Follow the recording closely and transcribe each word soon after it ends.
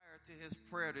to his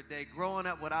prayer today, growing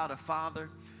up without a father.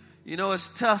 You know,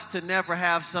 it's tough to never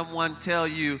have someone tell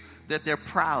you that they're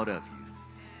proud of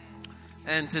you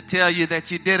and to tell you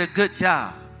that you did a good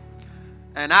job.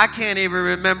 And I can't even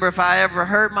remember if I ever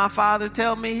heard my father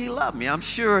tell me he loved me. I'm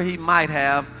sure he might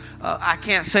have. I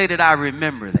can't say that I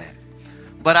remember that.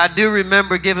 But I do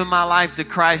remember giving my life to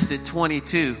Christ at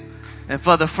 22. And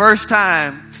for the first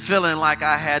time, feeling like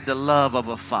I had the love of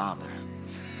a father.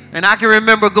 And I can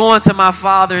remember going to my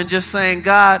father and just saying,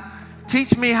 God,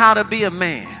 teach me how to be a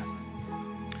man.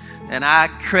 And I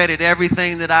credit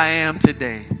everything that I am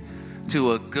today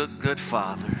to a good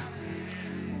father.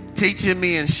 Teaching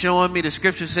me and showing me. The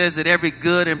scripture says that every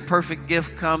good and perfect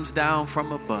gift comes down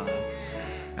from above.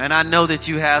 And I know that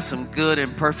you have some good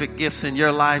and perfect gifts in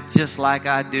your life just like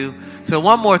I do. So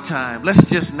one more time, let's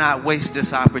just not waste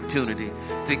this opportunity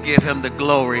to give him the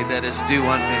glory that is due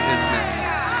unto his name.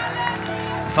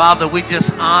 Father, we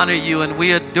just honor you and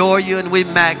we adore you and we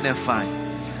magnify you.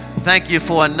 Thank you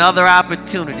for another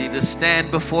opportunity to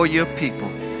stand before your people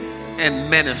and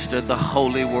minister the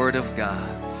holy word of God.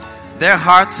 Their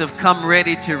hearts have come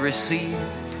ready to receive.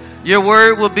 Your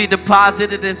word will be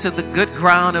deposited into the good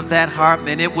ground of that heart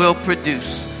and it will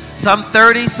produce some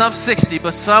 30, some 60,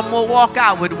 but some will walk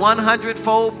out with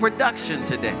 100-fold production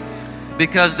today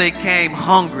because they came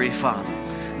hungry, Father.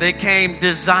 They came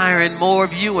desiring more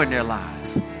of you in their lives.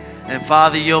 And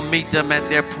Father, you'll meet them at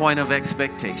their point of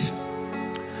expectation.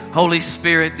 Holy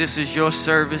Spirit, this is your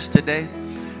service today.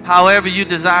 However you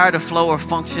desire to flow or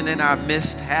function in our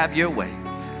midst, have your way.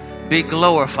 Be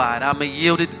glorified. I'm a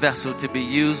yielded vessel to be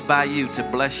used by you to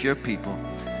bless your people.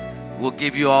 We'll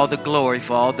give you all the glory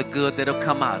for all the good that'll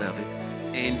come out of it.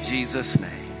 In Jesus'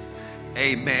 name,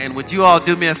 amen. Would you all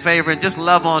do me a favor and just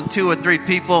love on 2 or 3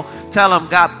 people? Tell them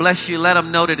God bless you. Let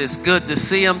them know that it's good to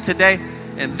see them today.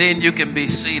 And then you can be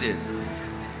seated.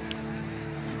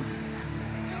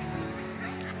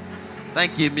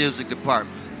 Thank you, music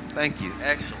department. Thank you.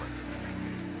 Excellent.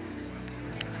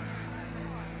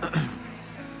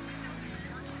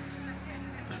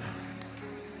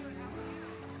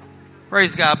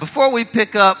 Praise God. Before we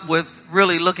pick up with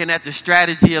really looking at the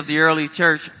strategy of the early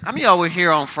church, how many of y'all were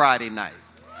here on Friday night?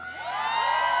 All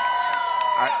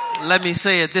right, let me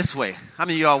say it this way. How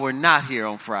many of y'all were not here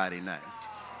on Friday night?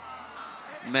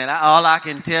 Man, all I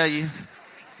can tell you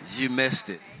is you missed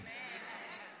it.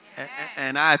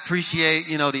 And I appreciate,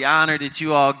 the honor that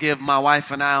you all give my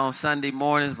wife and I on Sunday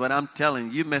mornings, but I'm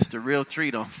telling you, you missed a real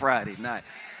treat on Friday night.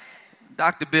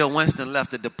 Dr. Bill Winston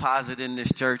left a deposit in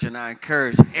this church, and I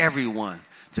encourage everyone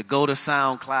to go to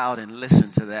SoundCloud and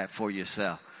listen to that for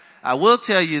yourself. I will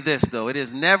tell you this, though. It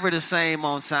is never the same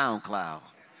on SoundCloud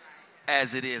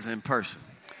as it is in person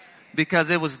because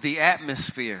it was the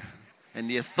atmosphere and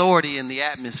the authority in the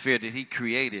atmosphere that he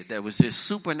created that was just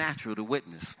supernatural to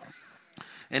witness.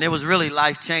 And it was really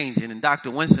life-changing. And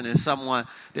Dr. Winston is someone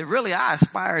that really I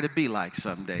aspire to be like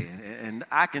someday. And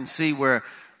I can see where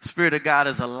Spirit of God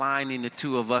is aligning the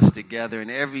two of us together.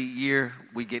 And every year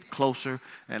we get closer.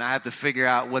 And I have to figure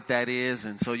out what that is.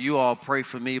 And so you all pray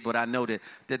for me. But I know that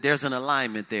there's an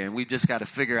alignment there. And we've just got to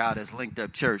figure out as Linked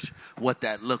Up Church what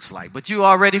that looks like. But you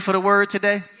all ready for the word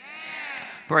today?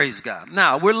 Praise God.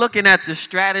 Now, we're looking at the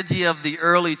strategy of the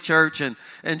early church. And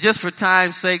just for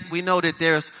time's sake, we know that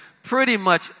there's pretty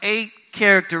much 8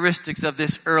 characteristics of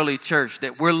this early church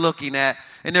that we're looking at.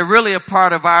 And they're really a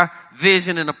part of our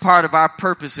vision and a part of our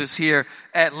purposes here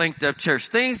at Linked Up Church.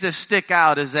 Things that stick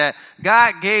out is that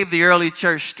God gave the early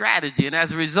church strategy. And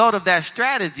as a result of that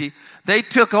strategy, they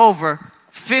took over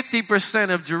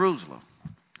 50% of Jerusalem.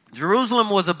 Jerusalem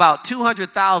was about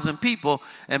 200,000 people,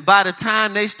 and by the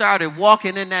time they started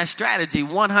walking in that strategy,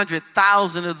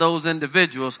 100,000 of those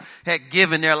individuals had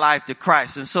given their life to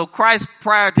Christ. And so Christ,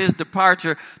 prior to his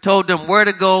departure, told them where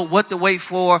to go, what to wait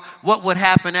for, what would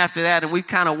happen after that, and we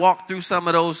kind of walked through some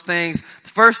of those things. The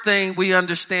first thing we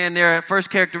understand there, first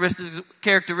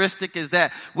characteristic is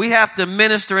that we have to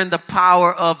minister in the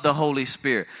power of the Holy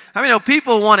Spirit. I mean,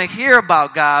 people want to hear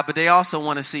about God, but they also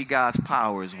want to see God's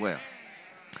power as well.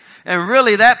 And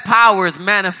really, that power is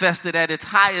manifested at its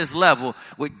highest level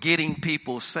with getting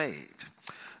people saved.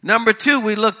 Number 2,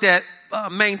 we looked at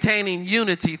maintaining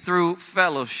unity through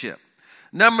fellowship.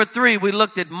 Number 3, we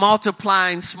looked at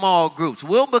multiplying small groups.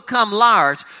 We'll become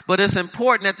large, but it's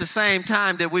important at the same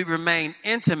time that we remain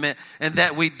intimate and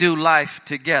that we do life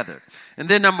together. And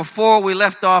then number 4, we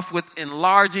left off with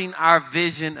enlarging our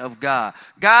vision of God.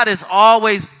 God is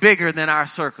always bigger than our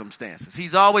circumstances.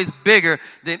 He's always bigger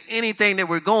than anything that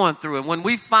we're going through. And when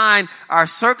we find our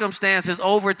circumstances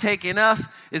overtaking us,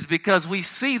 it's because we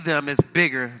see them as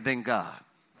bigger than God.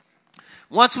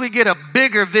 Once we get a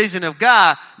bigger vision of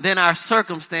God, then our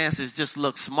circumstances just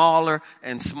look smaller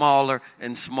and smaller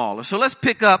and smaller. So let's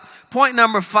pick up point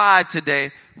number 5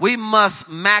 today. We must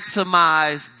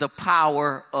maximize the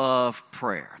power of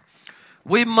prayer.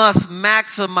 We must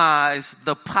maximize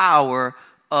the power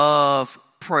of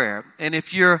prayer. And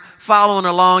if you're following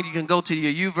along, you can go to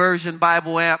your YouVersion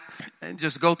Bible app and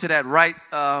just go to that right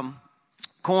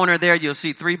corner there. You'll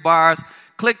see 3 bars.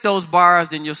 Click those bars,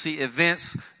 then you'll see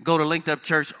events. Go to Linked Up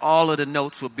Church. All of the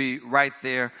notes will be right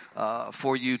there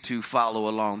for you to follow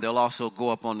along. They'll also go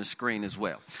up on the screen as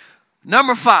well.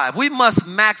 Number 5, we must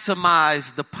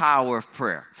maximize the power of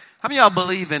prayer. How many of y'all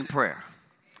believe in prayer?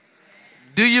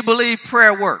 Do you believe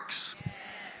prayer works?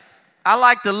 I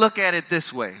like to look at it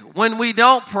this way. When we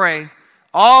don't pray,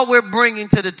 all we're bringing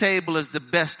to the table is the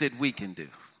best that we can do.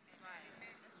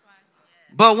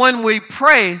 But when we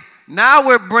pray, now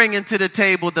we're bringing to the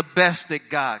table the best that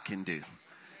God can do.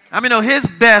 I mean, his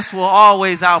best will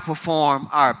always outperform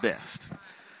our best.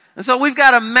 And so we've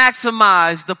got to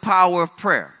maximize the power of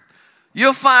prayer.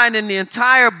 You'll find in the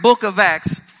entire book of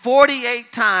Acts,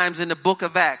 48 times in the book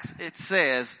of Acts, it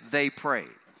says they prayed.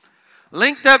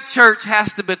 Linked Up Church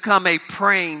has to become a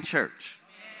praying church.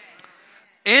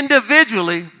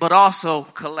 Individually, but also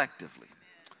collectively.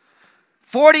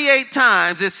 48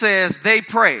 times it says they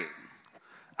prayed.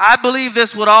 I believe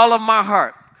this with all of my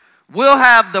heart. We'll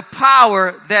have the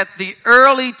power that the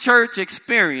early church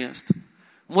experienced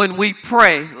when we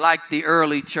pray like the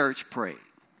early church prayed.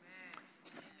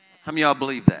 How many of y'all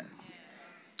believe that?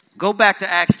 Go back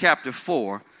to Acts chapter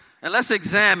 4 and let's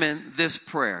examine this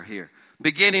prayer here,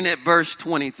 beginning at verse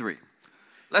 23.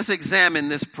 Let's examine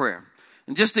this prayer.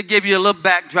 And just to give you a little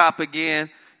backdrop again,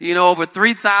 over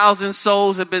 3,000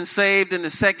 souls have been saved in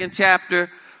the second chapter.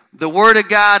 The word of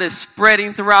God is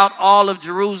spreading throughout all of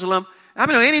Jerusalem. I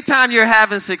mean, anytime you're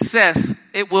having success,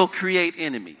 it will create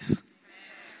enemies.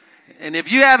 And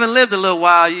if you haven't lived a little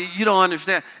while, you don't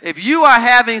understand. If you are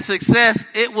having success,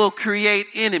 it will create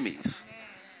enemies.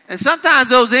 And sometimes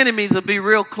those enemies will be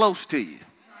real close to you.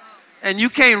 And you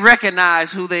can't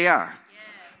recognize who they are.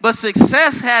 But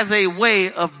success has a way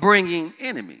of bringing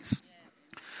enemies.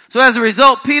 So as a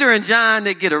result, Peter and John,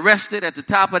 they get arrested at the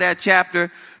top of that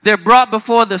chapter. They're brought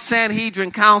before the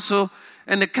Sanhedrin council.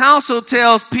 And the council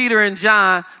tells Peter and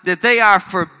John that they are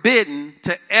forbidden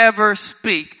to ever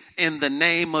speak in the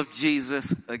name of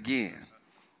Jesus again.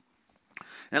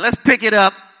 And let's pick it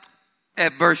up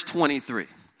at verse 23.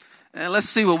 And let's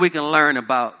see what we can learn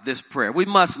about this prayer. We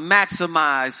must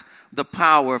maximize the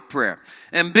power of prayer.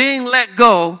 And being let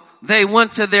go, they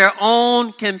went to their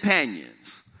own companions.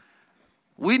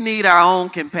 We need our own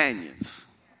companions.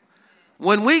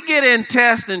 When we get in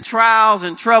tests and trials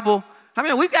and trouble,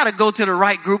 we've got to go to the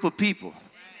right group of people.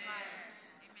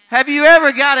 Have you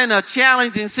ever got in a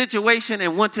challenging situation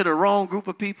and went to the wrong group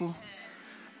of people?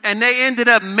 And they ended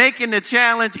up making the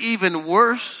challenge even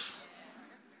worse?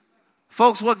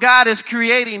 Folks, what God is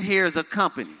creating here is a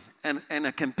company and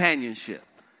a companionship.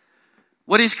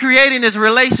 What he's creating is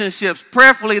relationships,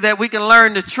 prayerfully, that we can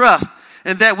learn to trust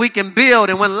and that we can build.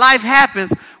 And when life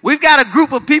happens, we've got a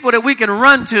group of people that we can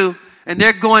run to, and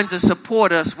they're going to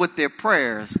support us with their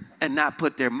prayers and not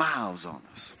put their mouths on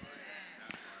us.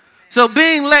 So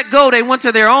being let go, they went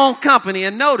to their own company,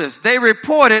 and notice, they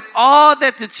reported all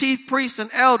that the chief priests and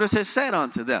elders had said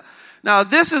unto them. Now,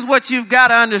 this is what you've got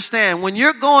to understand. When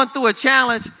you're going through a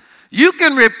challenge, you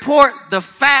can report the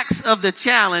facts of the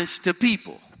challenge to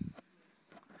people.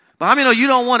 But how many know you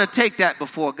don't want to take that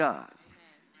before God?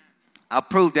 I'll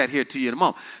prove that here to you in a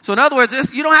moment. So in other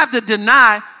words, you don't have to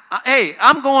deny, hey,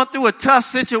 I'm going through a tough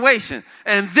situation,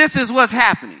 and this is what's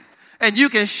happening. And you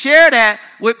can share that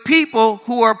with people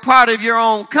who are part of your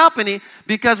own company,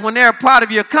 because when they're a part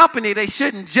of your company, they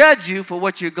shouldn't judge you for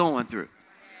what you're going through.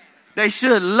 They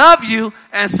should love you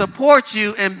and support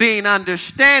you in being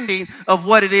understanding of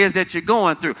what it is that you're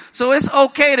going through. So it's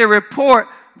okay to report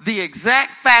the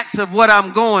exact facts of what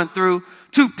I'm going through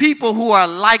to people who are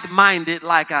like-minded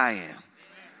like I am.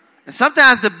 And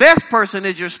sometimes the best person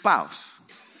is your spouse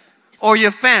or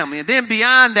your family. And then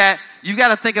beyond that, you've got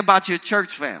to think about your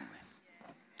church family.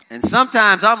 And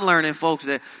sometimes I'm learning, folks,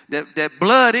 that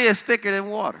blood is thicker than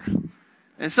water.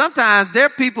 And sometimes there are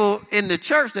people in the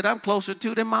church that I'm closer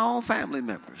to than my own family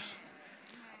members.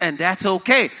 And that's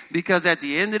okay, because at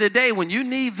the end of the day, when you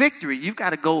need victory, you've got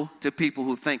to go to people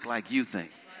who think like you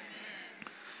think.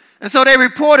 And so they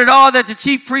reported all that the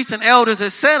chief priests and elders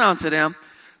had said unto them.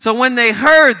 So when they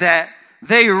heard that,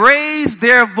 they raised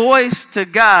their voice to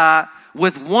God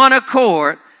with one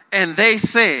accord, and they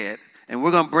said, and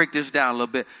we're going to break this down a little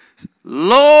bit,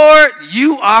 Lord,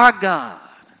 you are God.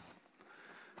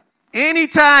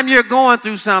 Anytime you're going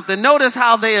through something, notice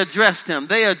how they addressed him.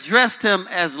 They addressed him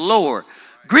as Lord.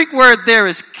 Greek word there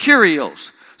is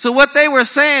kurios. So what they were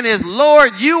saying is,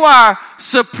 Lord, you are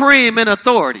supreme in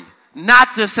authority, not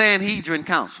the Sanhedrin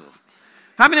Council.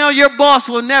 How many know your boss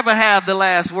will never have the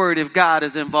last word if God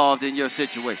is involved in your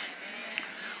situation?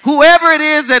 Whoever it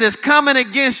is that is coming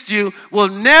against you will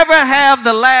never have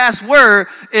the last word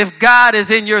if God is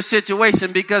in your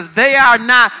situation, because they are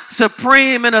not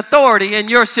supreme in authority in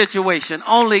your situation.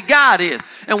 Only God is.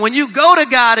 And when you go to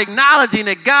God acknowledging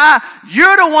that, God,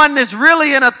 you're the one that's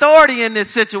really in authority in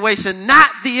this situation, not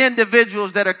the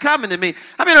individuals that are coming to me.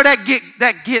 I mean,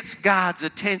 that gets God's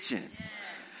attention.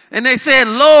 And they said,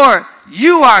 Lord,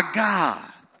 you are God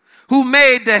who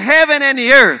made the heaven and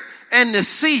the earth and the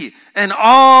sea and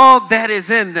all that is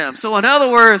in them. So in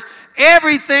other words,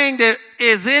 everything that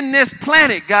is in this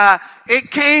planet, God,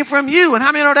 it came from you. And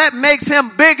how many know that makes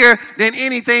him bigger than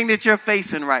anything that you're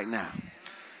facing right now?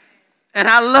 And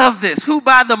I love this. Who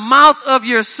by the mouth of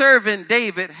your servant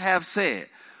David have said.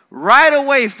 Right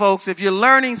away, folks, if you're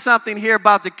learning something here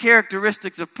about the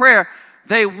characteristics of prayer,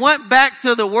 they went back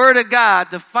to the Word of God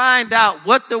to find out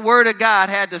what the Word of God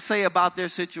had to say about their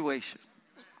situation.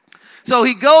 So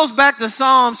he goes back to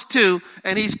Psalms 2,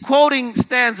 and he's quoting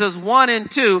stanzas 1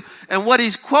 and 2. And what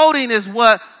he's quoting is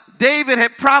what David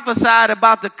had prophesied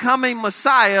about the coming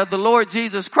Messiah, the Lord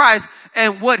Jesus Christ,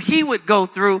 and what he would go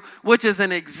through, which is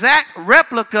an exact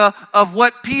replica of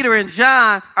what Peter and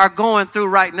John are going through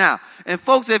right now. And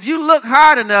folks, if you look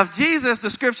hard enough, Jesus,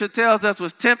 the scripture tells us,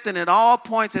 was tempted at all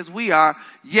points as we are,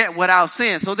 yet without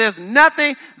sin. So there's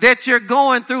nothing that you're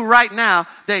going through right now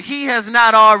that he has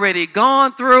not already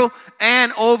gone through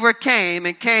and overcame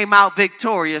and came out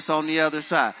victorious on the other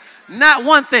side. Not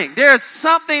one thing. There's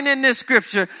something in this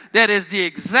scripture that is the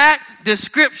exact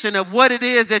description of what it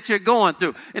is that you're going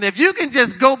through. And if you can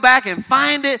just go back and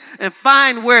find it and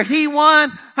find where he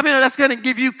won, I mean, that's going to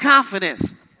give you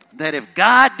confidence that if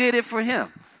God did it for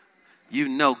him, you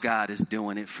know God is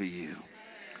doing it for you.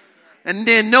 And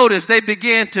then notice they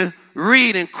began to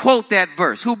read and quote that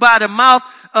verse. Who by the mouth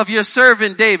of your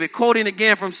servant David, quoting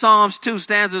again from Psalms 2,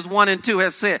 stanzas 1 and 2,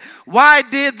 have said, why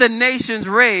did the nations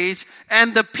rage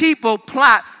and the people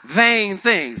plot vain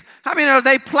things? How many know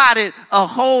they plotted a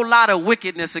whole lot of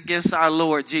wickedness against our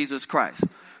Lord Jesus Christ?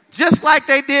 Just like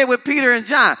they did with Peter and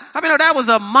John. I mean, that was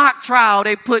a mock trial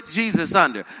they put Jesus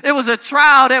under. It was a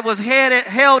trial that was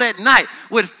held at night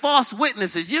with false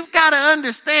witnesses. You've got to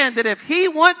understand that if he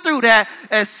went through that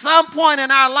at some point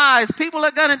in our lives, people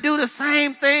are going to do the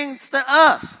same things to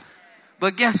us.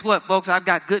 But guess what, folks? I've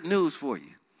got good news for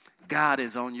you. God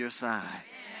is on your side.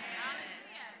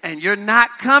 And you're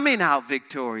not coming out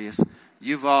victorious.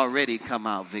 You've already come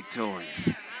out victorious.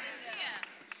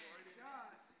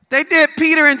 They did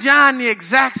Peter and John the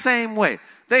exact same way.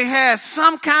 They had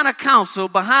some kind of counsel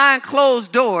behind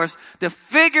closed doors to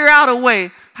figure out a way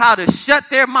how to shut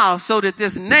their mouth so that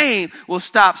this name will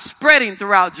stop spreading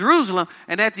throughout Jerusalem.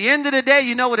 And at the end of the day,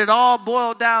 you know what it all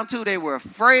boiled down to? They were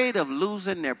afraid of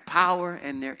losing their power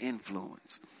and their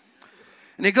influence.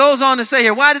 And it goes on to say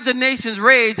here, why did the nations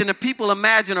rage and the people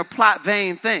imagine or plot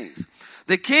vain things?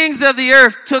 The kings of the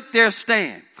earth took their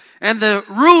stand, and the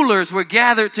rulers were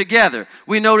gathered together.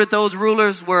 We know that those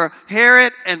rulers were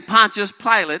Herod and Pontius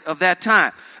Pilate of that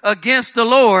time, against the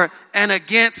Lord and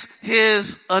against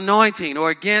his anointing,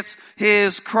 or against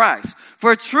his Christ.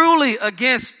 For truly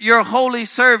against your holy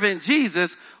servant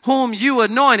Jesus, whom you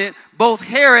anointed, both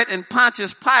Herod and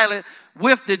Pontius Pilate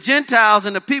with the Gentiles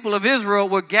and the people of Israel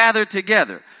were gathered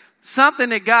together. Something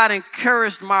that God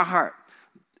encouraged my heart.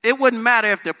 It wouldn't matter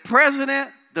if the president,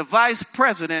 the vice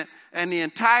president, and the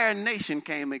entire nation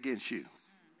came against you.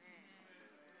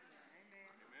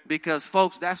 Because,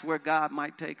 folks, that's where God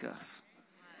might take us.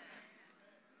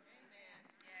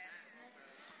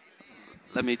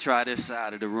 Let me try this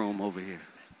side of the room over here.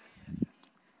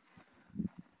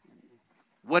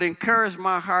 What encouraged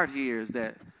my heart here is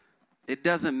that it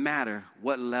doesn't matter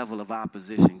what level of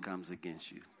opposition comes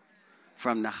against you.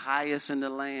 From the highest in the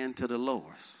land to the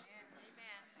lowest.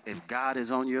 If God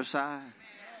is on your side,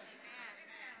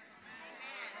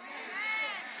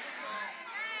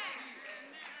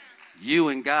 you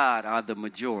and God are the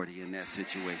majority in that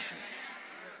situation.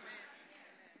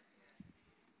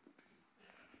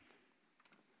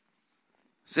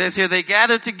 It says here, they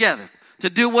gathered together to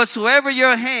do whatsoever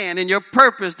your hand and your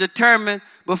purpose determined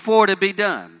before to be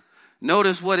done.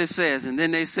 Notice what it says. And then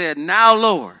they said, now,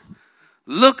 Lord,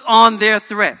 look on their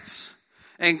threats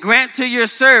and grant to your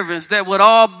servants that with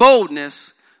all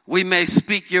boldness we may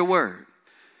speak your word.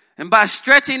 And by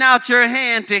stretching out your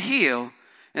hand to heal,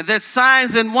 and that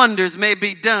signs and wonders may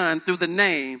be done through the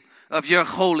name of your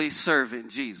holy servant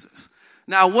Jesus.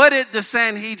 Now, what did the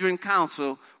Sanhedrin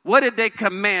council, what did they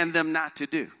command them not to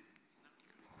do?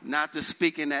 Not to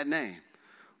speak in that name.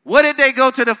 What did they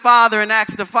go to the Father and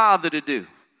ask the Father to do?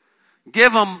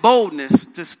 Give them boldness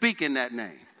to speak in that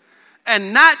name.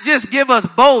 And not just give us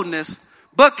boldness,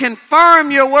 but confirm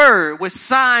your word with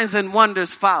signs and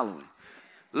wonders following.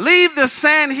 Leave the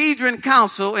Sanhedrin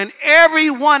council and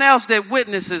everyone else that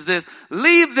witnesses this,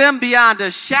 leave them beyond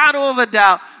a shadow of a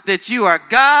doubt that you are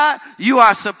God, you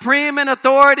are supreme in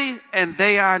authority, and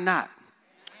they are not.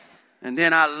 And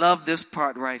then I love this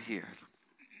part right here.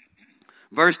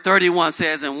 Verse 31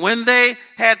 says, and when they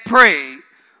had prayed,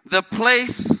 the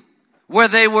place where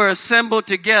they were assembled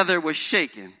together was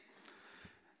shaken.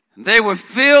 They were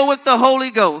filled with the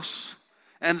Holy Ghost,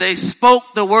 and they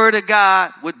spoke the word of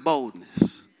God with boldness.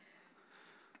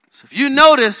 So if you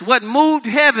notice, what moved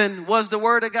heaven was the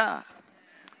word of God.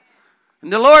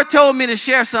 And the Lord told me to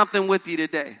share something with you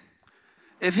today.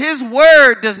 If his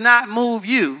word does not move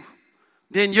you,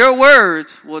 then your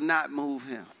words will not move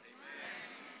him.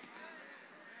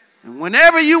 And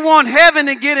whenever you want heaven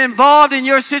to get involved in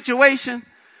your situation,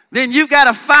 then you got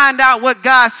to find out what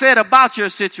God said about your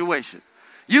situation.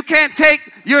 You can't take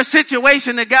your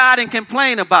situation to God and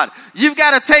complain about it. You've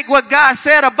got to take what God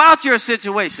said about your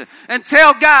situation and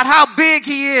tell God how big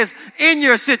he is in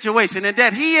your situation and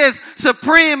that he is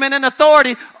supreme and in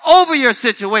authority over your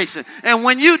situation. And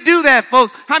when you do that,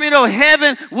 folks, how many know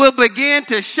heaven will begin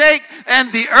to shake and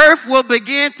the earth will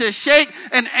begin to shake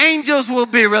and angels will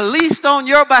be released on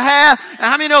your behalf? And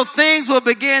how many know things will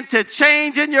begin to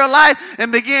change in your life and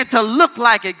begin to look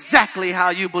like exactly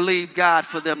how you believe God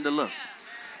for them to look?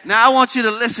 Now, I want you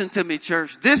to listen to me,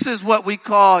 church. This is what we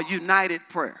call united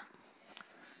prayer.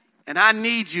 And I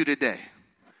need you today.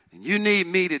 And you need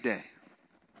me today.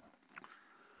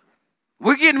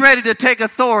 We're getting ready to take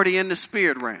authority in the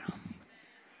spirit realm.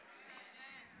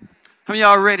 How many of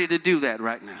y'all are ready to do that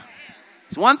right now?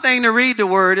 It's one thing to read the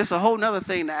word. It's a whole other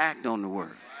thing to act on the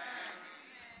word.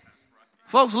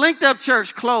 Folks, Linked Up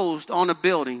Church closed on a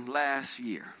building last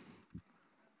year.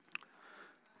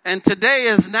 And today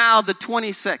is now the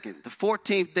 22nd, the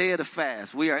 14th day of the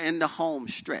fast. We are in the home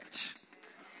stretch.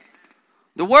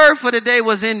 The word for today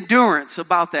was endurance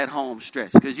about that home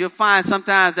stretch. Because you'll find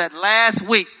sometimes that last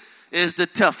week is the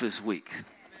toughest week.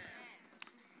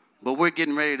 But we're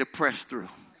getting ready to press through.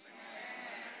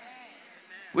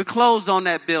 We closed on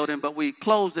that building, but we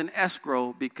closed in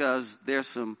escrow because there's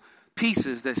some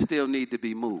pieces that still need to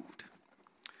be moved.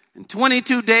 And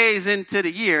 22 days into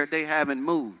the year, they haven't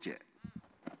moved yet.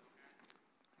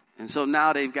 And so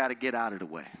now they've got to get out of the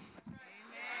way.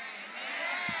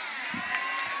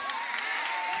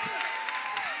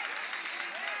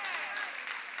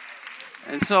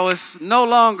 And so it's no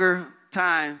longer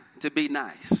time to be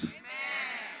nice.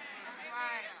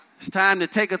 It's time to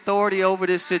take authority over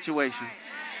this situation.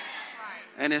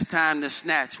 And it's time to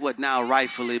snatch what now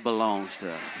rightfully belongs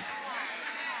to us.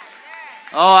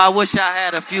 Oh, I wish I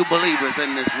had a few believers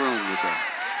in this room today.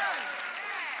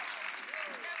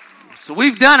 So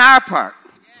we've done our part.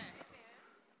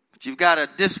 But you've got a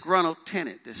disgruntled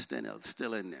tenant that's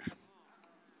still in there.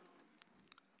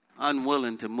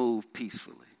 Unwilling to move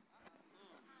peacefully.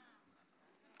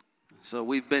 So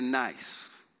we've been nice.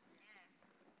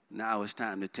 Now it's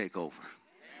time to take over.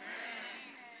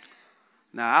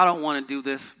 Now I don't want to do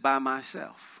this by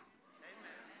myself.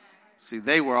 See,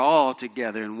 they were all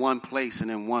together in one place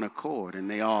and in one accord, and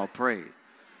they all prayed.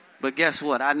 But guess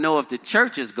what? I know if the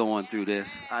church is going through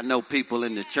this, I know people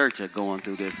in the church are going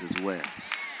through this as well.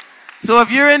 So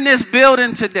if you're in this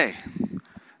building today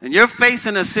and you're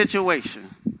facing a situation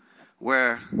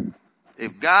where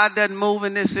if God doesn't move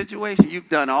in this situation, you've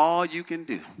done all you can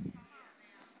do.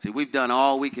 See, we've done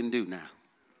all we can do now.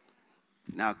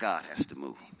 Now God has to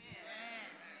move.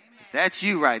 If that's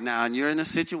you right now and you're in a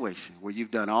situation where you've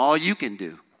done all you can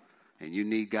do and you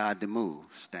need God to move,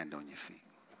 stand on your feet.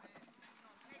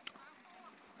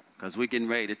 Because we're getting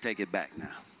ready to take it back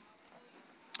now.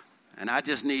 And I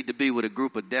just need to be with a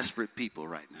group of desperate people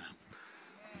right now.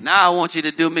 Now I want you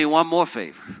to do me one more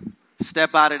favor.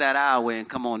 Step out of that aisleway and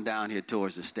come on down here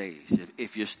towards the stage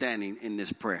if you're standing in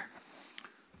this prayer.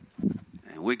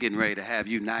 And we're getting ready to have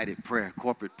united prayer,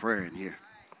 corporate prayer in here.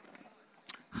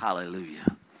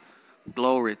 Hallelujah.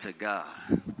 Glory to God.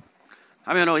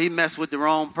 I mean, he messed with the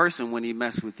wrong person when he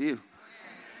messed with you.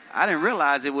 I didn't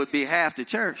realize it would be half the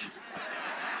church.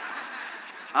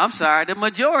 I'm sorry, the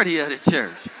majority of the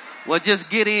church. Well, just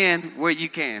get in where you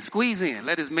can. Squeeze in.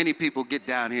 Let as many people get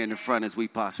down here in the front as we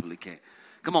possibly can.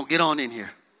 Come on, get on in here.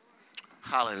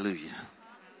 Hallelujah.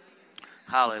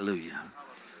 Hallelujah.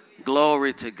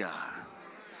 Glory to God.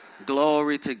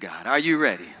 Glory to God. Are you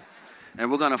ready? And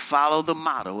we're going to follow the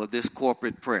motto of this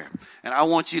corporate prayer. And I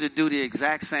want you to do the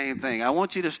exact same thing. I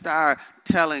want you to start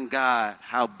telling God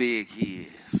how big he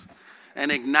is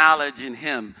and acknowledging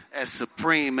him as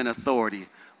supreme in authority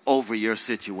over your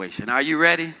situation. Are you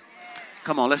ready?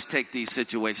 Come on, let's take these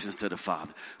situations to the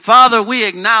Father. Father, we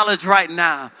acknowledge right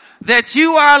now that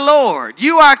you are Lord.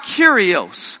 You are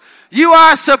Kyrios. You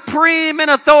are supreme in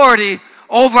authority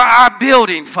over our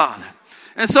building, Father.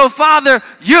 And so, Father,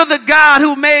 you're the God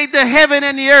who made the heaven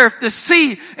and the earth, the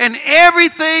sea, and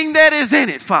everything that is in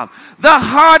it, Father. The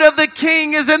heart of the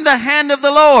king is in the hand of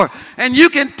the Lord, and you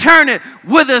can turn it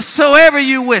whithersoever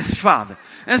you wish, Father.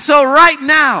 And so right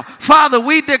now, Father,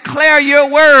 we declare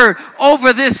your word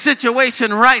over this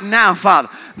situation right now, Father,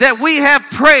 that we have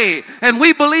prayed and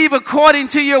we believe according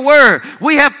to your word.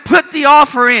 We have put the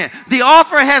offer in. The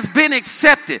offer has been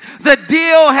accepted. The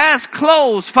deal has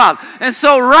closed, Father. And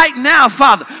so right now,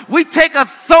 Father, we take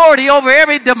authority over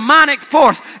every demonic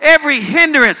force, every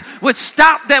hindrance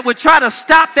that would try to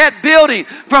stop that building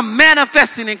from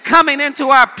manifesting and coming into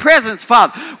our presence,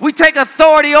 Father. We take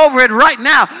authority over it right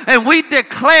now, and we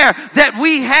declare that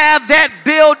we have that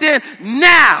building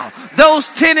now. Those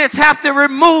tenants have to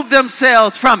remove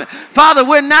themselves from it. Father,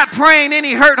 we're not praying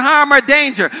any hurt, harm, or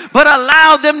danger, but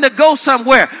allow them to go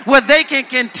somewhere where they can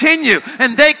continue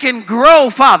and they can grow,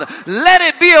 Father. Let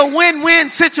it be a win-win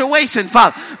situation,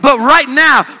 Father. But right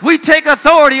now, we take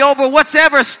authority over what's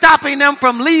ever stopping them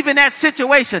from leaving that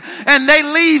situation. And they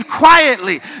leave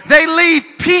quietly. They leave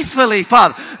peacefully,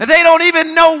 Father. They don't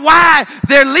even know why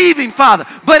they're leaving, Father.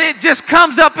 But it just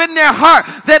comes up in their heart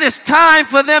that it's time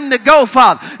for them to go,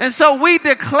 Father. And so we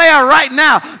declare right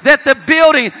now that the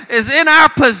building is in our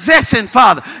possession,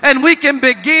 Father. And we can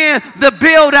begin the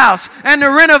build-outs and the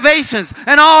renovations.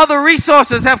 And all the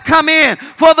resources have come in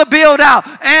for the build-out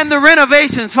and the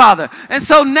renovations, Father. And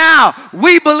so now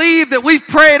we believe that we've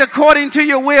prayed according to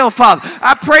your will, Father.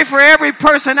 I pray for every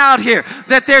person out here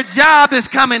that their job is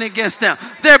coming against them.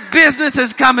 Their business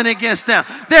is coming against them.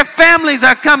 Their families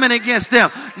are coming against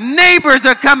them. Neighbors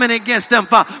are coming against them,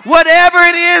 Father. Whatever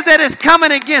it is that is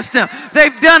coming against them,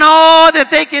 they've done all that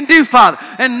they can do, Father.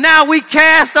 And now we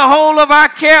cast the whole of our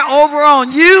care over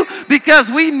on you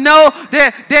because we know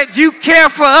that you care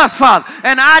for us, Father.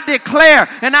 And I declare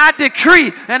and I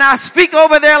decree and I speak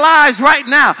over their lives right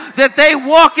now that they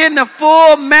walk in the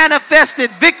full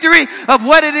manifested victory of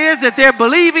what it is that they're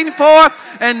believing for.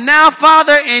 And now,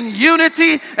 Father, in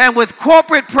unity and with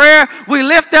corporate prayer, we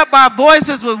lift up our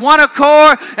voices with one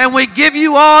accord and we give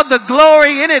you all the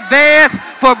glory in advance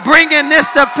for bringing this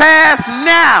to pass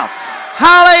now.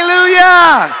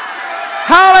 Hallelujah!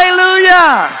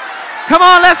 Hallelujah! Come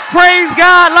on, let's praise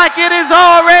God like it is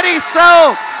already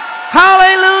so.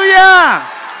 Hallelujah!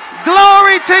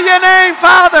 Glory to your name,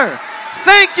 Father.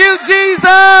 Thank you,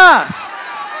 Jesus.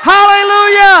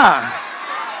 Hallelujah!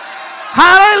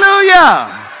 Hallelujah!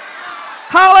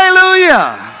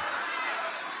 Hallelujah!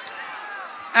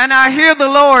 And I hear the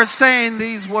Lord saying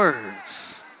these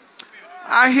words.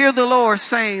 I hear the Lord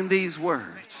saying these words.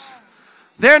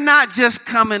 They're not just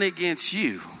coming against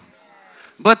you,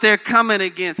 but they're coming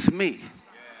against me.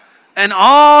 And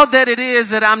all that it is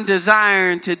that I'm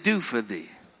desiring to do for thee.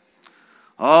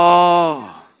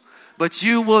 Oh, but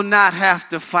you will not have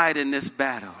to fight in this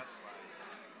battle.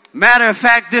 Matter of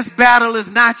fact, this battle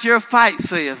is not your fight,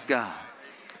 saith God.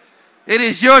 It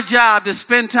is your job to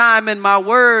spend time in my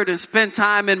word and spend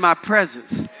time in my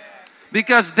presence.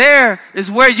 Because there is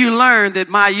where you learn that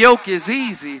my yoke is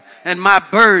easy and my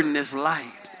burden is light.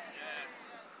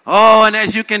 Oh, and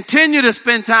as you continue to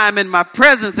spend time in my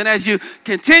presence and as you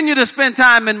continue to spend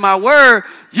time in my word,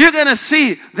 you're going to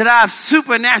see that I've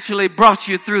supernaturally brought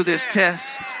you through this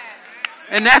test.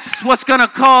 And that's what's going to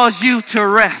cause you to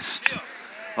rest.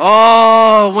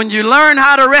 Oh, when you learn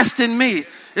how to rest in me,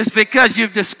 it's because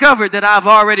you've discovered that I've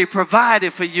already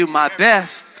provided for you my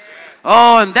best.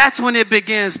 Oh, and that's when it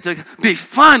begins to be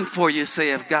fun for you,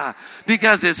 saith God.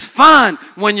 Because it's fun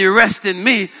when you rest in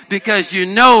me because you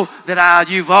know that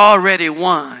you've already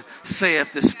won,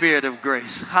 saith the Spirit of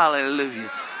grace. Hallelujah.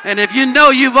 And if you know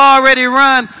you've already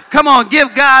run, come on,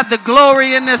 give God the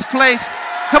glory in this place.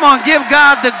 Come on, give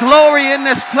God the glory in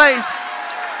this place.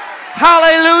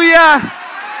 Hallelujah.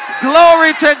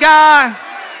 Glory to God.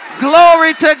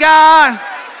 Glory to God.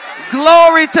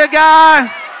 Glory to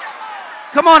God.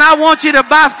 Come on, I want you to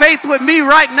by faith with me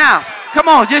right now. Come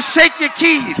on, just shake your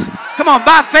keys. Come on,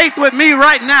 by faith with me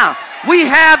right now. We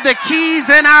have the keys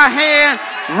in our hand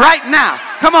right now.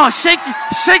 Come on, shake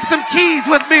some keys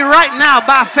with me right now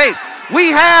by faith. We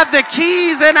have the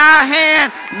keys in our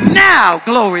hand now.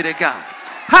 Glory to God.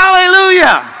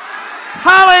 Hallelujah.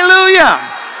 Hallelujah.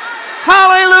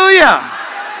 Hallelujah.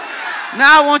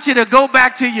 Now I want you to go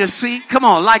back to your seat. Come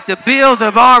on, like the bills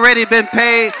have already been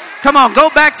paid. Come on, go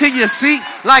back to your seat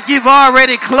like you've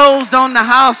already closed on the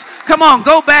house. Come on,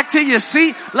 go back to your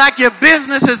seat like your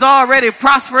business is already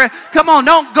prospering. Come on,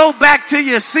 don't go back to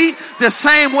your seat the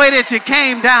same way that you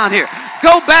came down here.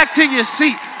 Go back to your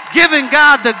seat, giving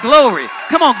God the glory.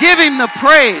 Come on, give him the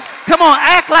praise. Come on,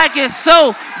 act like it's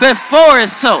so before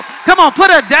it's so. Come on, put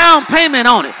a down payment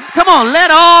on it. Come on, let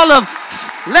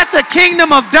the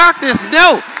kingdom of darkness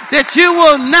know that you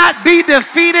will not be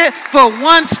defeated for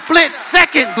one split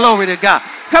second. Glory to God.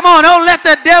 Come on, don't let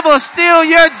the devil steal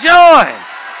your joy,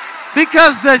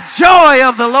 because the joy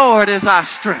of the Lord is our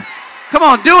strength. Come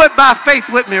on, do it by faith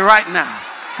with me right now.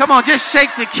 Come on, just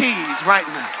shake the keys right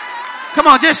now. Come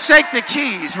on, just shake the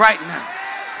keys right now.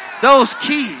 Those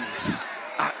keys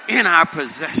are in our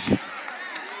possession.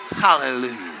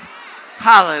 Hallelujah.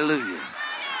 Hallelujah.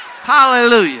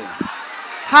 Hallelujah.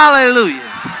 Hallelujah.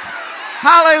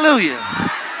 Hallelujah.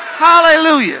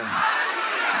 Hallelujah.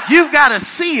 You've got to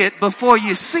see it before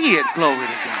you see it. Glory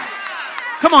to God.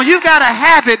 Come on, you've got to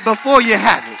have it before you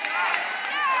have it.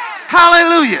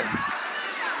 Hallelujah.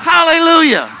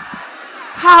 Hallelujah.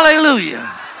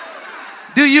 Hallelujah.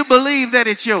 Do you believe that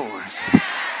it's yours?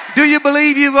 Do you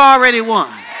believe you've already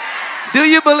won? Do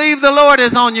you believe the Lord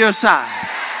is on your side?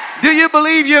 Do you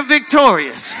believe you're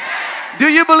victorious? Do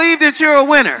you believe that you're a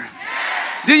winner?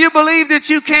 Do you believe that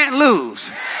you can't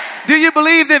lose? Do you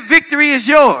believe that victory is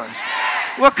yours?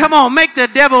 Well, come on, make the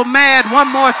devil mad one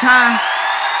more time.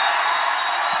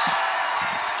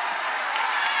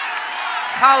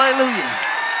 Hallelujah.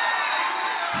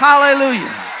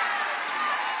 Hallelujah.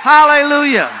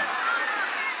 Hallelujah.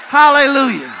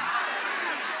 Hallelujah.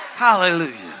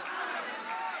 Hallelujah.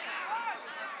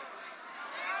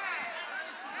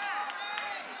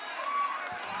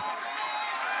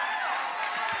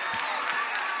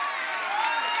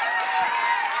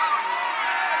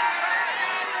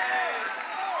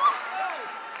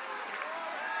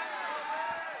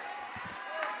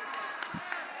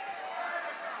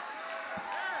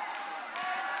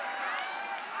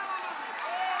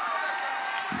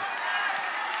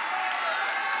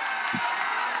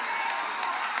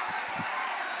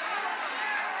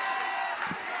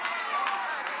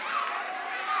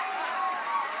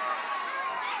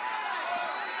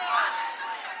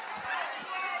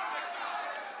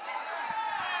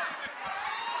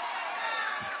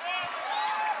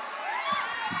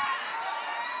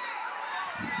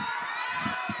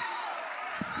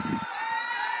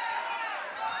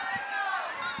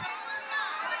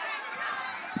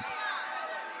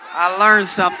 I learned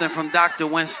something from Dr.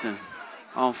 Winston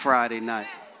on Friday night.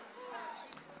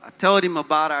 I told him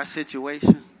about our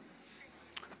situation,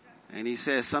 and he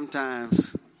said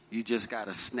sometimes you just got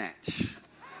to snatch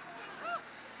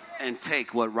and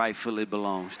take what rightfully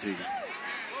belongs to you.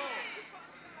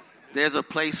 There's a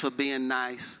place for being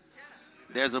nice.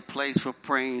 There's a place for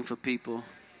praying for people.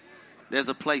 There's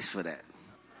a place for that.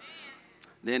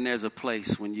 Then there's a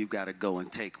place when you've got to go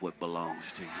and take what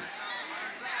belongs to you.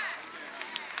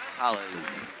 Hallelujah.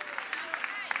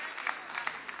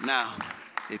 Now,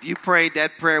 if you prayed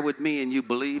that prayer with me and you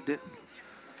believed it,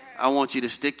 I want you to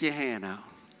stick your hand out.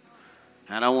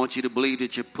 And I want you to believe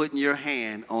that you're putting your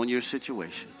hand on your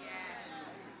situation.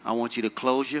 I want you to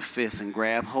close your fist and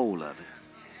grab hold of it.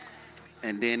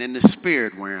 And then in the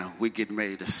spirit realm, we're getting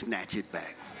ready to snatch it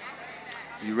back.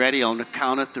 You ready? On the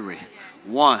count of 3.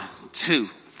 1, 2,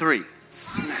 3.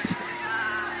 Snatch that.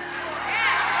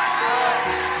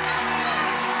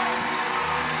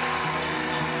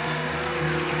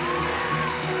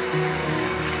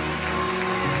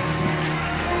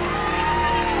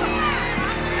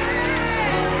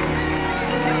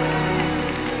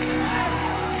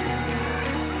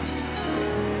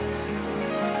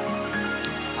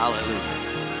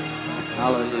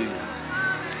 Hallelujah.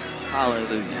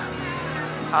 Hallelujah.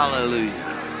 Hallelujah.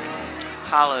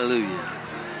 Hallelujah.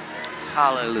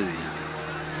 Hallelujah.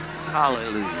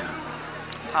 Hallelujah.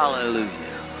 Hallelujah.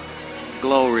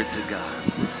 Glory to God.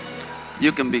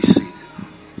 You can be seated.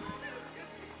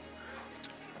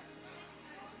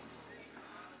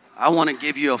 I want to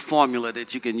give you a formula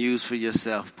that you can use for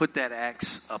yourself. Put that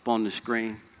Acts up on the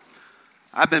screen.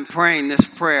 I've been praying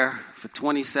this prayer for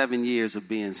 27 years of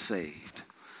being saved.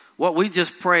 What we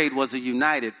just prayed was a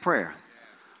united prayer,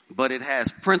 but it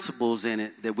has principles in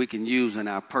it that we can use in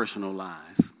our personal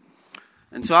lives.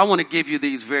 And so I want to give you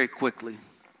these very quickly.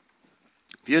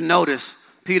 If you notice,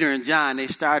 Peter and John, they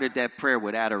started that prayer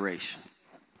with adoration.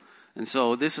 And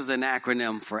so this is an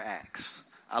acronym for ACTS.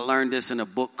 I learned this in a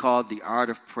book called The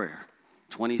Art of Prayer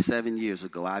 27 years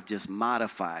ago. I've just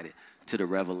modified it to the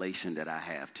revelation that I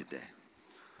have today.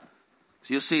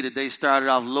 So you'll see that they started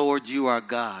off, Lord, you are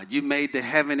God. You made the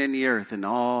heaven and the earth and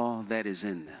all that is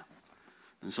in them.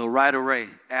 And so right away,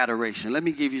 adoration. Let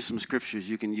me give you some scriptures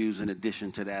you can use in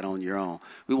addition to that on your own.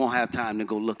 We won't have time to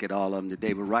go look at all of them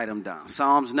today, but write them down.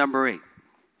 Psalms number 8.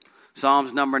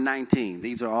 Psalms number 19.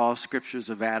 These are all scriptures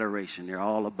of adoration. They're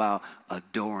all about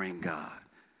adoring God.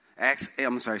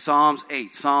 Psalms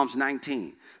 8, Psalms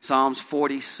 19, Psalms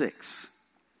 46,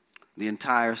 the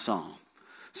entire psalm.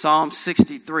 Psalm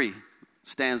 63,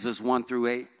 stanzas 1 through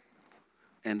 8,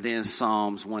 and then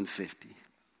Psalms 150.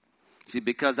 See,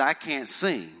 because I can't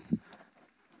sing,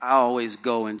 I always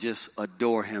go and just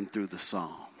adore him through the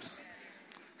Psalms.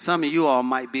 Some of you all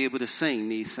might be able to sing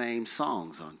these same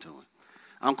songs unto him.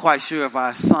 I'm quite sure if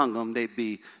I sung them, they'd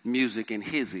be music in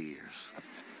his ears,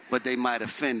 but they might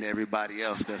offend everybody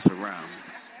else that's around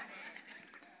me.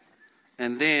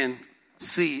 And then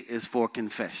C is for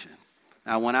confession.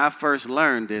 Now, when I first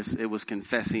learned this, it was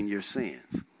confessing your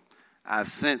sins. I've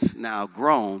since now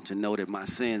grown to know that my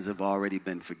sins have already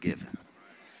been forgiven.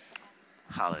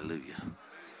 Hallelujah.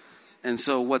 And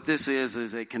so what this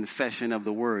is a confession of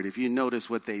the word. If you notice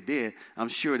what they did, I'm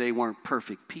sure they weren't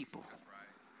perfect people.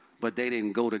 But they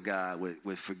didn't go to God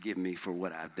with forgive me for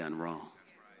what I've done wrong.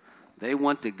 They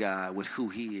went to God with who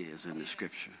he is in the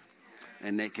scripture.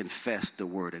 And they confessed the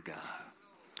word of God.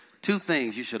 Two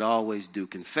things you should always do.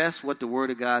 Confess what the word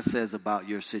of God says about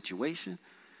your situation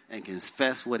and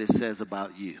confess what it says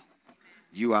about you.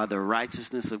 You are the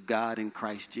righteousness of God in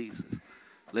Christ Jesus.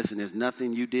 Listen, there's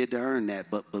nothing you did to earn that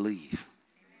but believe.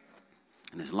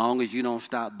 And as long as you don't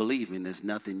stop believing, there's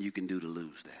nothing you can do to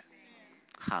lose that.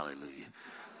 Hallelujah.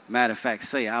 Matter of fact,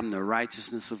 say, I'm the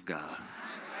righteousness of God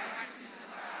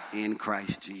in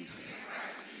Christ Jesus.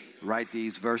 Write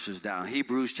these verses down.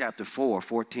 Hebrews chapter 4,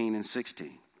 14 and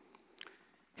 16.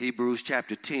 Hebrews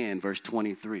chapter 10, verse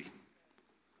 23.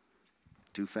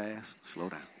 Too fast? Slow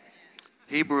down.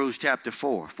 Hebrews chapter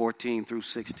 4, 14 through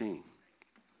 16.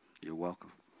 You're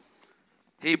welcome.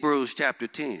 Hebrews chapter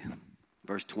 10,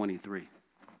 verse 23.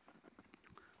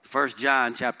 1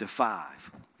 John chapter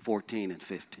 5, 14 and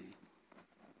 15.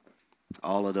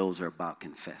 All of those are about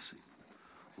confessing.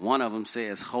 One of them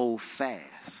says, hold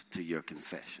fast to your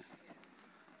confession.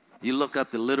 You look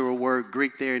up the literal word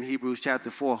Greek there in Hebrews chapter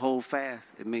 4, hold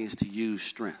fast. It means to use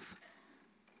strength.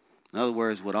 In other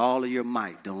words, with all of your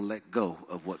might, don't let go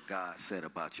of what God said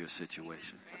about your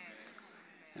situation.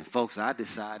 And folks, I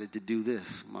decided to do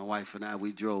this. My wife and I,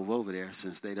 we drove over there.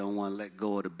 Since they don't want to let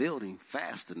go of the building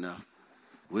fast enough,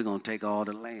 we're going to take all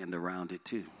the land around it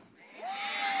too.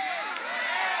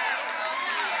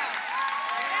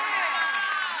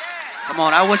 Come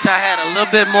on, I wish I had a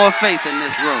little bit more faith in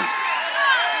this room.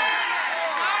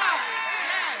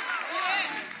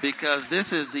 Because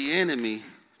this is the enemy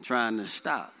trying to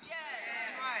stop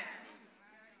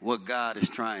what God is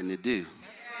trying to do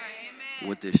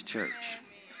with this church.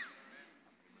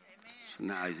 So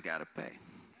now he's got to pay.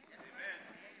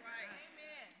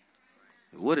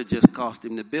 It would have just cost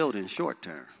him the building short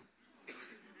term.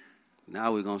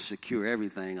 Now we're going to secure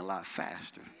everything a lot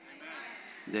faster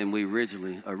than we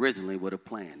originally would have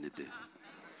planned to do.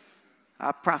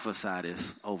 I prophesy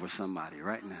this over somebody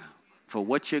right now. For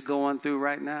what you're going through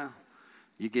right now,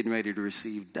 you're getting ready to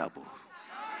receive double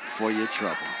for your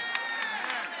trouble.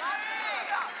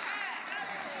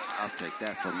 I'll take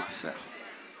that for myself.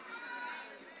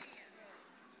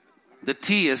 The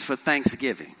T is for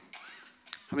thanksgiving.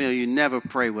 How many of you never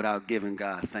pray without giving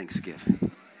God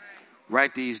thanksgiving?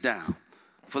 Write these down.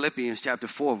 Philippians chapter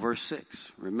 4, verse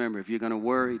 6. Remember, if you're going to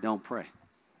worry, don't pray.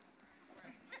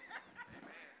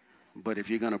 But if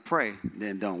you're going to pray,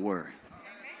 then don't worry.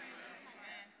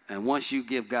 And once you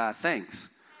give God thanks,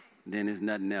 then there's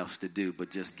nothing else to do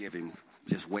but just give him,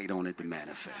 just wait on it to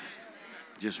manifest.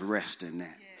 Just rest in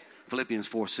that. Philippians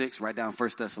 4, 6, write down 1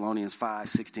 Thessalonians 5,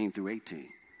 16 through 18.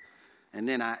 And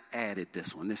then I added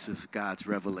this one. This is God's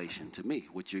revelation to me,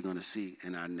 which you're going to see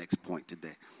in our next point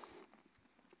today.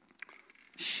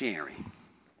 Sharing.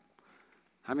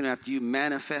 How many after you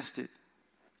manifest it,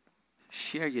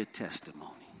 share your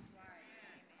testimony.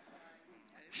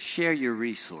 Share your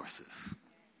resources.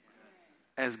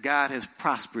 As God has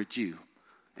prospered you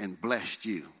and blessed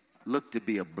you, look to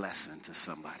be a blessing to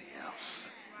somebody else.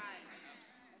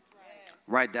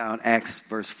 Write down Acts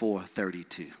verse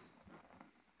 4:32.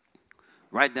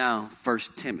 Write down 1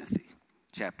 Timothy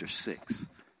chapter 6,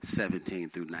 17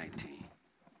 through 19.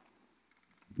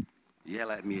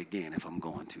 Yell at me again if I'm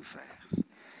going too fast.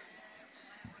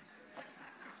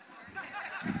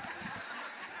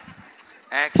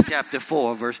 Acts chapter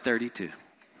 4, verse 32.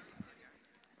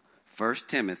 1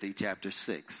 Timothy chapter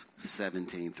 6,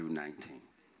 17 through 19.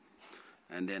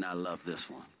 And then I love this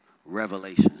one.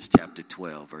 Revelations chapter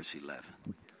 12, verse 11.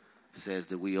 Says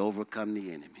that we overcome the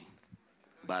enemy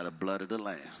by the blood of the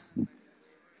Lamb.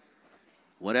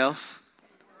 What else?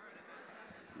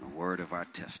 The word of our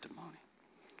testimony.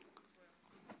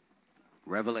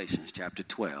 Revelations chapter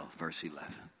 12, verse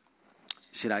 11.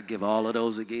 Should I give all of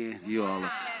those again? You all.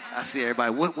 I see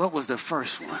everybody. What was the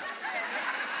first one?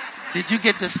 Did you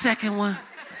get the second one?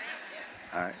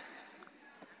 All right.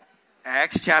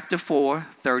 Acts chapter 4,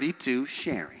 32,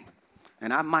 sharing.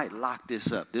 And I might lock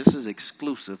this up. This is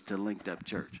exclusive to Linked Up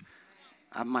Church.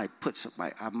 I might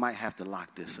have to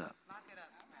lock this up.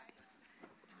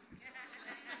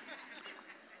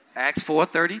 Acts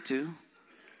 4:32,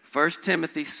 1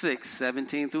 Timothy 6,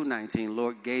 17 through 19.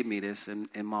 Lord gave me this in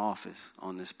my office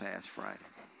on this past Friday.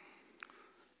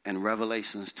 And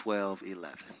Revelations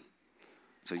 12:11.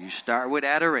 So you start with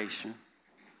adoration,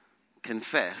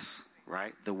 confess,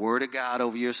 right? The word of God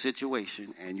over your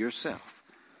situation and yourself.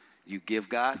 You give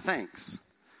God thanks.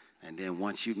 And then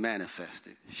once you manifest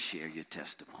it, share your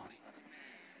testimony.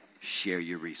 Share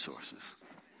your resources.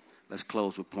 Let's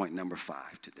close with point number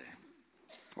 5 today.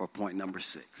 Or point number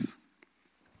 6.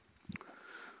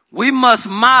 We must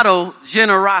model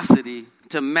generosity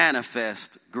to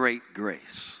manifest great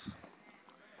grace.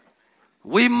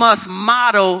 We must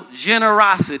model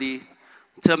generosity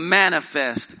to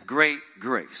manifest great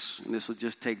grace. And this will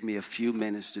just take me a few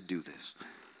minutes to do this.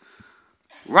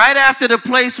 Right after the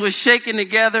place was shaken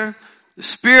together, the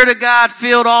Spirit of God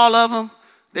filled all of them.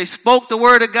 They spoke the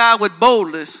word of God with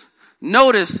boldness.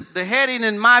 Notice the heading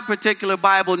in my particular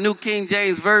Bible, New King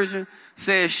James Version,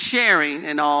 says sharing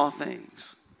in all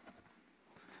things.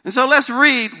 And so let's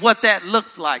read what that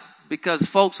looked like, because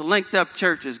folks, Linked Up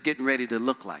Church is getting ready to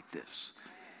look like this.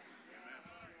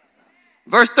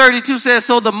 Verse 32 says,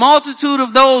 so the multitude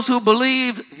of those who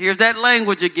believed, here's that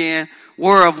language again,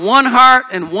 were of one heart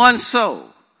and one soul.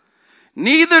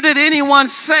 Neither did anyone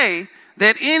say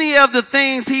that any of the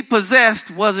things he possessed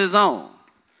was his own,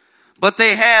 but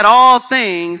they had all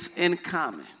things in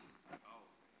common.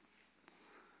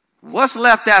 What's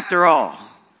left after all?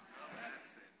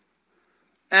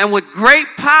 And with great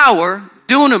power,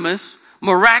 dunamis,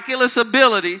 miraculous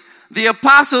ability, the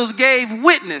apostles gave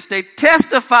witness. They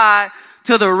testified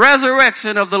to the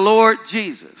resurrection of the Lord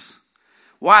Jesus.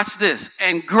 Watch this.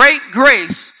 And great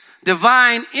grace,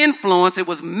 divine influence, it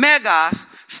was megas,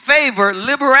 favor,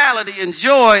 liberality, and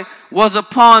joy was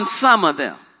upon some of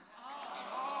them.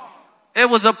 It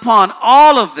was upon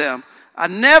all of them. I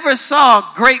never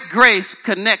saw great grace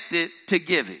connected to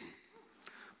giving.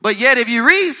 But yet if you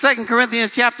read 2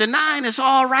 Corinthians chapter 9, it's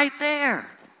all right there.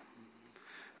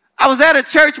 I was at a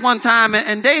church one time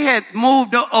and they had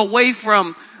moved away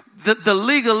from the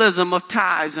legalism of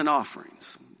tithes and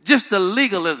offerings. Just the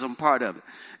legalism part of it.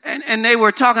 And they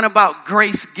were talking about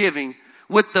grace giving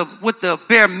with the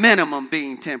bare minimum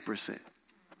being 10%.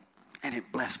 And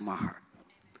it blessed my heart.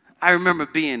 I remember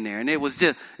being there, and it was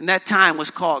just, and that time was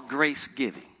called grace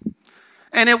giving.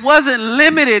 And it wasn't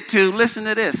limited to, listen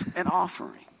to this, an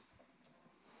offering.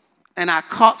 And I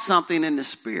caught something in the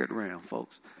spirit realm,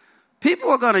 folks. People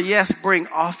are going to, yes, bring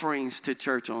offerings to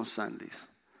church on Sundays.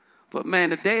 But man,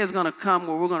 the day is going to come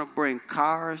where we're going to bring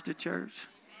cars to church,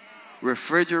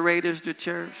 refrigerators to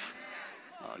church.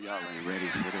 Oh, y'all ain't ready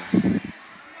for this.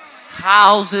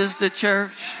 Houses to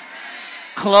church,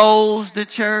 clothes to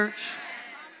church,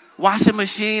 washing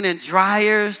machine and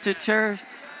dryers to church.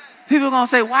 People are going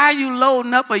to say, why are you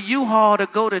loading up a U-Haul to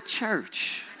go to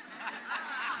church?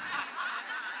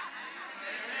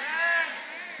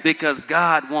 Because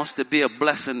God wants to be a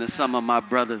blessing to some of my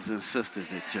brothers and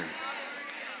sisters at church.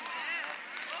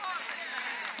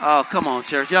 Oh, come on,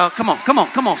 church. Y'all, come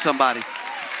on, somebody.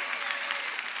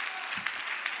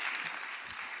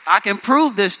 I can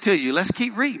prove this to you. Let's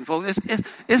keep reading, folks.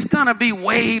 It's going to be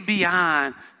way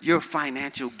beyond your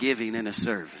financial giving in a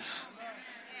service.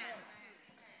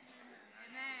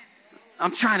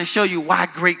 I'm trying to show you why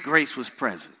great grace was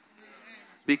present.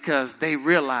 Because they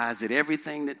realized that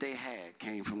everything that they had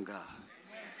came from God.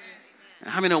 And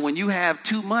how many know when you have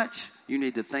too much, you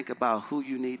need to think about who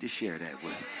you need to share that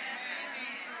with.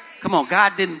 Come on,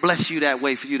 God didn't bless you that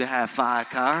way for you to have 5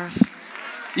 cars.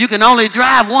 You can only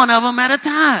drive one of them at a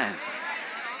time.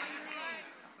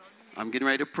 I'm getting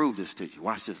ready to prove this to you.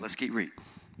 Watch this. Let's keep reading.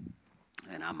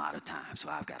 And I'm out of time, so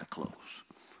I've got to close.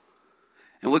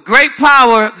 And with great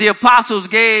power, the apostles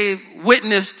gave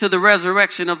witness to the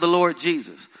resurrection of the Lord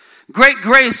Jesus. Great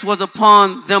grace was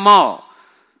upon them all.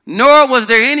 Nor was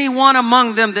there any one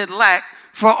among them that lacked,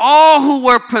 for all who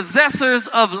were possessors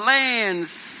of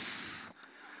lands,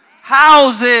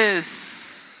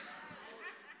 houses,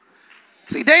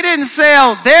 See, they didn't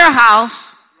sell their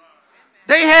house.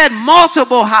 They had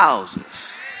multiple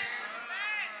houses.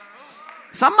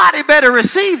 Somebody better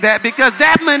receive that, because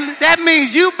that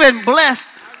means you've been blessed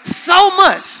so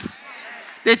much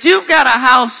that you've got a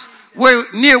house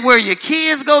near where your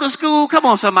kids go to school. Come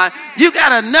on, somebody. You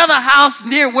got another house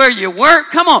near where you work.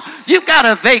 Come on. You've got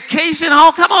a vacation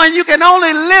home. Come on. You can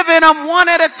only live in them one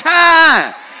at a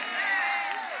time.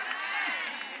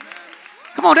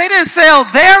 Come on. They didn't sell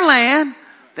their land.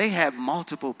 They had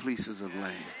multiple pieces of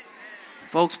land.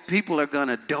 Folks, people are going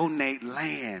to donate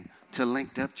land to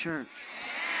Linked Up Church.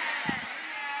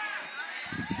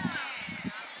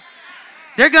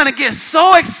 They're going to get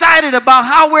so excited about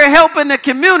how we're helping the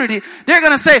community. They're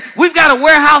going to say, we've got a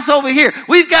warehouse over here.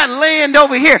 We've got land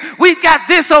over here. We've got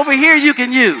this over here you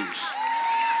can use.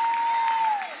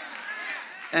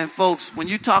 And folks, when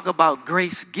you talk about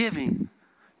grace giving,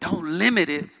 don't limit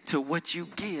it to what you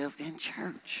give in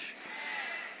church.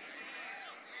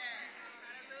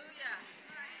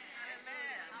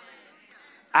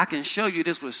 I can show you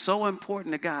this was so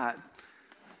important to God.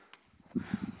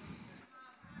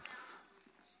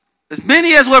 As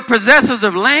many as were possessors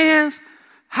of lands,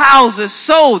 houses,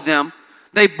 sold them.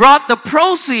 They brought the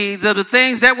proceeds of the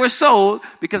things that were sold,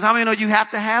 because how many know you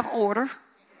have to have order?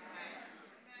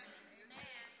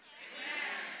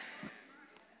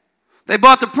 They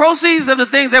bought the proceeds of the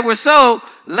things that were sold,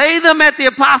 laid them at the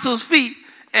apostles' feet,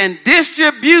 and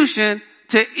distribution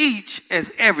to each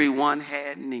as everyone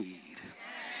had need.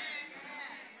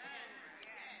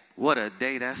 What a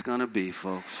day that's going to be,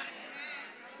 folks.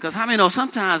 Because how many know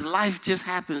sometimes life just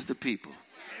happens to people,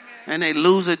 and they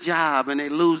lose a job and they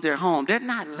lose their home. They're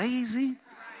not lazy.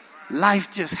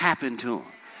 Life just happened to them,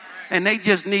 and they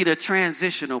just need a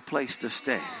transitional place to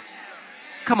stay.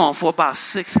 Come on, for about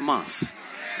 6 months.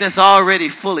 That's already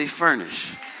fully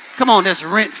furnished. Come on, that's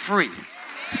rent free.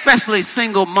 Especially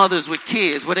single mothers with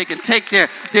kids, where they can take their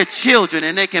children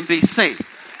and they can be safe.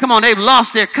 Come on, they've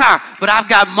lost their car, but I've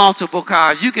got multiple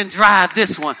cars. You can drive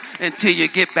this one until you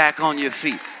get back on your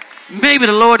feet. Maybe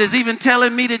the Lord is even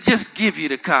telling me to just give you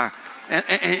the car,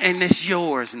 and it's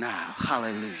yours now.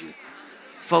 Hallelujah.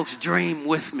 Folks, dream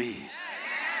with me.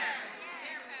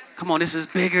 Come on, this is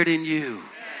bigger than you.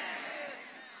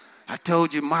 I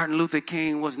told you Martin Luther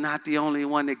King was not the only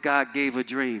one that God gave a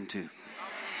dream to.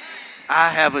 I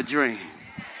have a dream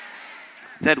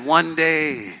that one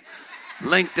day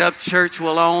Linked Up Church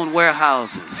will own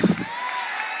warehouses.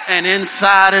 And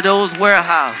inside of those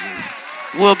warehouses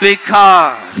will be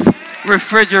cars,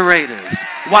 refrigerators,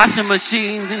 washing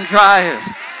machines and dryers.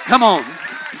 Come on.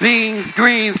 Beans,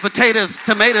 greens, potatoes,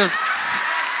 tomatoes.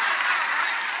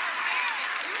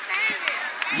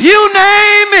 You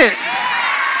name it.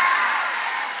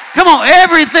 Come on,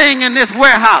 everything in this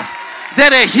warehouse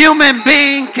that a human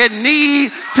being can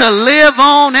need to live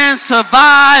on and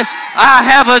survive. I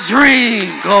have a dream.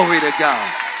 Glory to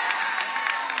God.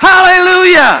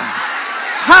 Hallelujah.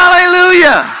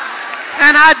 Hallelujah.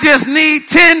 And I just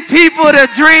need 10 people to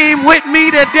dream with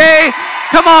me today.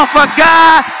 Come on, for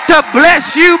God to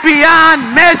bless you beyond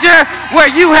measure,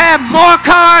 where you have more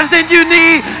cars than you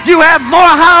need, you have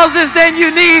more houses than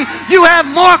you need, you have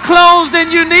more clothes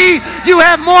than you need, you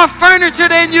have more furniture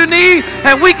than you need,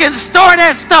 and we can store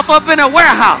that stuff up in a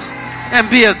warehouse and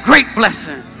be a great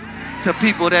blessing to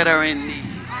people that are in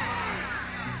need.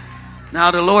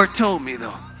 Now, the Lord told me,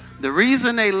 though, the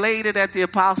reason they laid it at the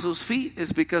apostles' feet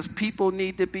is because people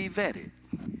need to be vetted,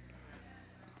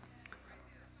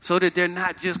 so that they're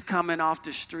not just coming off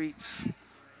the streets.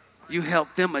 You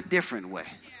help them a different way.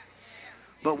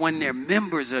 But when they're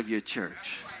members of your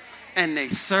church, and they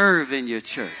serve in your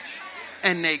church,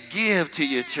 and they give to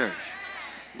your church,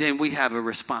 then we have a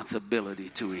responsibility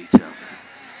to each other.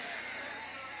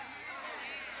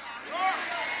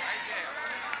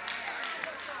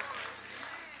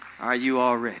 Are you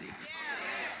all ready?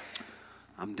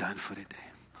 I'm done for today.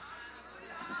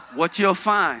 What you'll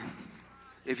find,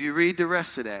 if you read the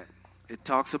rest of that, it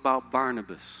talks about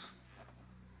Barnabas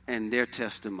and their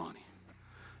testimony.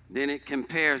 Then it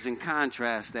compares and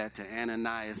contrasts that to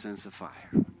Ananias and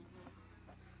Sapphira.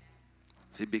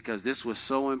 See, because this was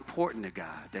so important to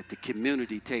God that the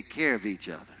community take care of each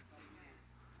other.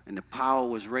 And the power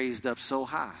was raised up so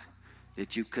high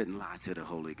that you couldn't lie to the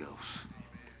Holy Ghost.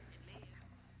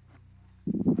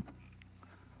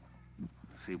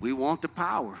 See, we want the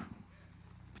power,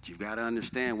 but you've got to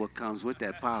understand what comes with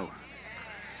that power.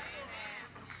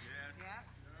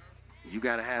 You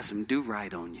got to have some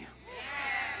do-right on you.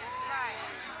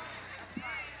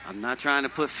 I'm not trying to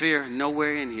put fear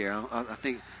nowhere in here. I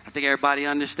think everybody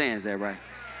understands that, right?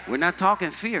 We're not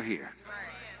talking fear here.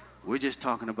 We're just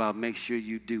talking about make sure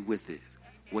you do with it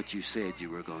what you said you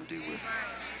were going to do with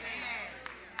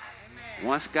it.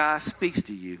 Once God speaks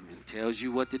to you and tells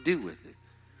you what to do with it,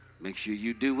 make sure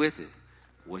you do with it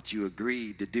what you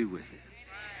agreed to do with it.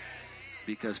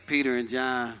 Because Peter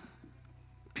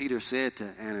said to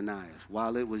Ananias,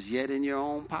 while it was yet in your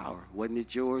own power, wasn't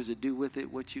it yours to do with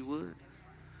it what you would?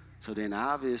 So then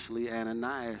obviously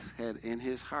Ananias had in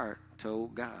his heart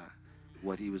told God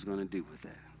what he was going to do with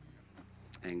that.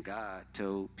 And God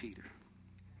told Peter.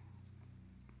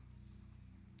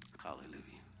 Hallelujah.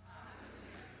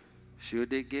 Sure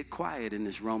did get quiet in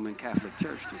this Roman Catholic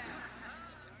Church today.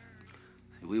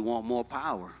 We want more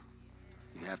power.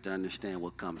 You have to understand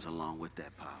what comes along with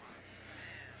that power.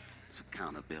 It's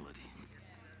accountability.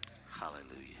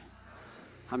 Hallelujah.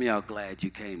 How many of y'all glad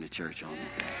you came to church on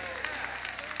today?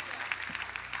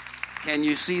 Can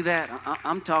you see that?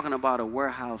 I'm talking about a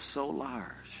warehouse so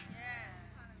large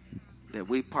that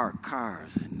we park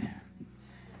cars in there.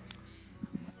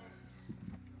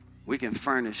 We can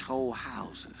furnish whole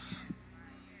houses.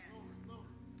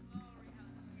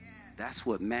 That's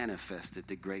what manifested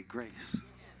the great grace.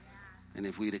 And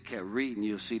if we'd have kept reading,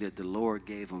 you'll see that the Lord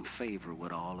gave them favor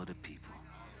with all of the people.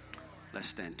 Let's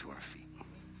stand to our feet.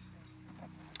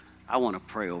 I want to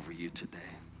pray over you today.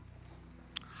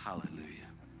 Hallelujah.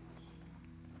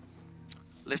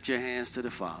 Lift your hands to the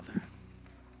Father.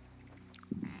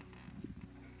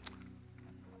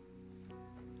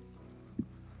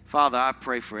 Father, I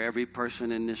pray for every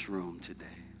person in this room today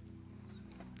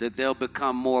that they'll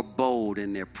become more bold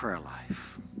in their prayer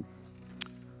life.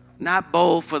 Not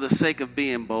bold for the sake of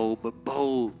being bold, but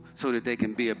bold so that they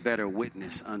can be a better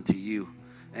witness unto you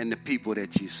and the people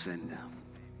that you send them.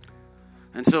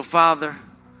 And so, Father,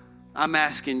 I'm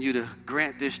asking you to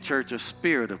grant this church a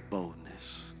spirit of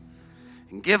boldness.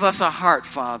 And give us a heart,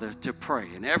 Father, to pray.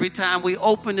 And every time we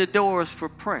open the doors for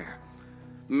prayer,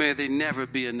 may there never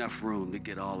be enough room to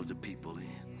get all of the people in.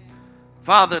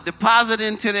 Father, deposit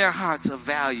into their hearts a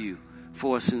value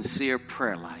for a sincere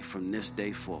prayer life from this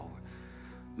day forward.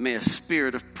 May a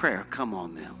spirit of prayer come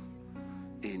on them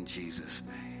in Jesus'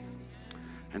 name.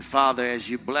 And Father, as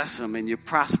you bless them and you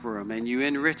prosper them and you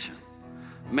enrich them,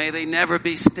 may they never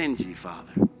be stingy,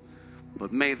 Father,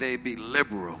 but may they be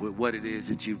liberal with what it is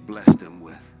that you've blessed them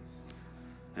with.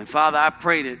 And Father, I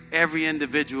pray that every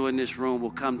individual in this room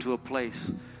will come to a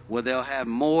place where they'll have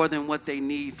more than what they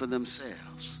need for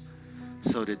themselves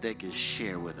so that they can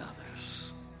share with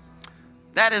others.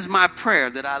 That is my prayer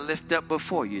that I lift up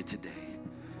before you today.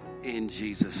 In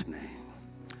Jesus' name.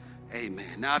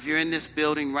 Amen. Now, if you're in this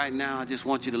building right now, I just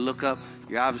want you to look up.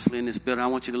 You're obviously in this building. I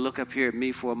want you to look up here at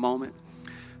me for a moment.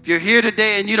 If you're here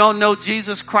today and you don't know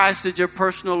Jesus Christ as your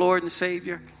personal Lord and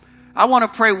Savior, I want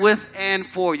to pray with and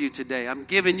for you today. I'm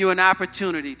giving you an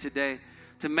opportunity today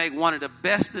to make one of the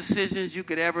best decisions you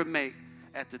could ever make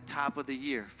at the top of the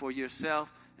year for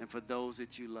yourself and for those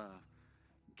that you love.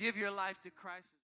 Give your life to Christ.